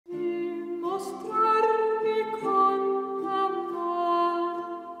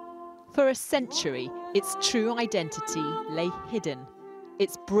For a century, its true identity lay hidden.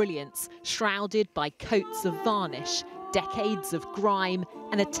 Its brilliance shrouded by coats of varnish, decades of grime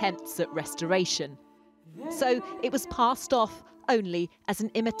and attempts at restoration. So it was passed off only as an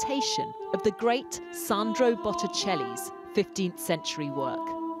imitation of the great Sandro Botticelli's 15th century work.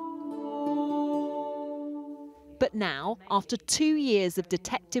 But now, after 2 years of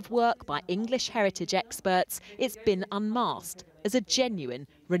detective work by English heritage experts, it's been unmasked as a genuine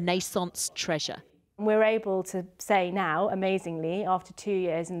Renaissance treasure. We're able to say now, amazingly, after 2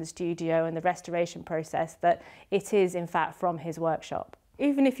 years in the studio and the restoration process, that it is in fact from his workshop.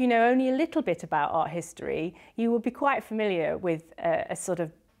 Even if you know only a little bit about art history, you will be quite familiar with a sort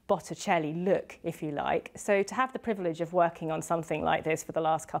of Botticelli look, if you like. So to have the privilege of working on something like this for the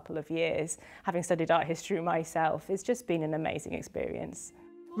last couple of years, having studied art history myself, it's just been an amazing experience.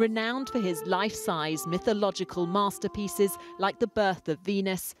 Renowned for his life-size mythological masterpieces like The Birth of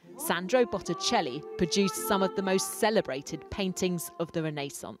Venus, Sandro Botticelli produced some of the most celebrated paintings of the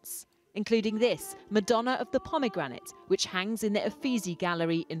Renaissance, including this, Madonna of the Pomegranate, which hangs in the Uffizi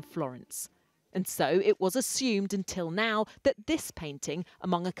Gallery in Florence. And so it was assumed until now that this painting,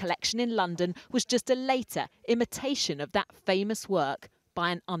 among a collection in London, was just a later imitation of that famous work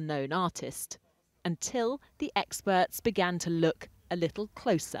by an unknown artist. Until the experts began to look a little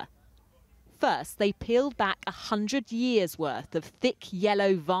closer. First, they peeled back 100 years' worth of thick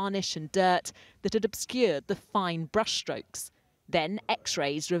yellow varnish and dirt that had obscured the fine brushstrokes. Then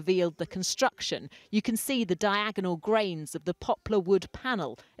X-rays revealed the construction. You can see the diagonal grains of the poplar wood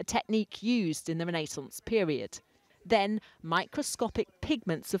panel, a technique used in the Renaissance period. Then microscopic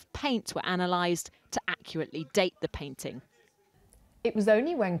pigments of paint were analysed to accurately date the painting. It was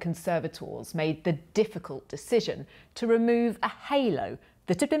only when conservators made the difficult decision to remove a halo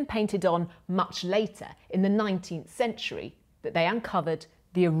that had been painted on much later in the 19th century that they uncovered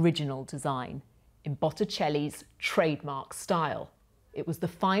the original design in Botticelli's trademark style. It was the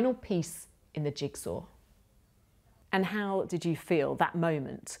final piece in the jigsaw. And how did you feel that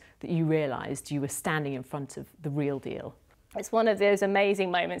moment that you realised you were standing in front of the real deal? It's one of those amazing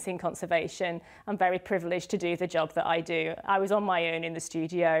moments in conservation. I'm very privileged to do the job that I do. I was on my own in the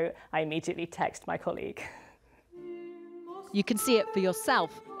studio. I immediately text my colleague. You can see it for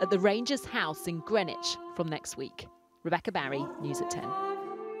yourself at the Rangers House in Greenwich from next week. Rebecca Barry, News at 10.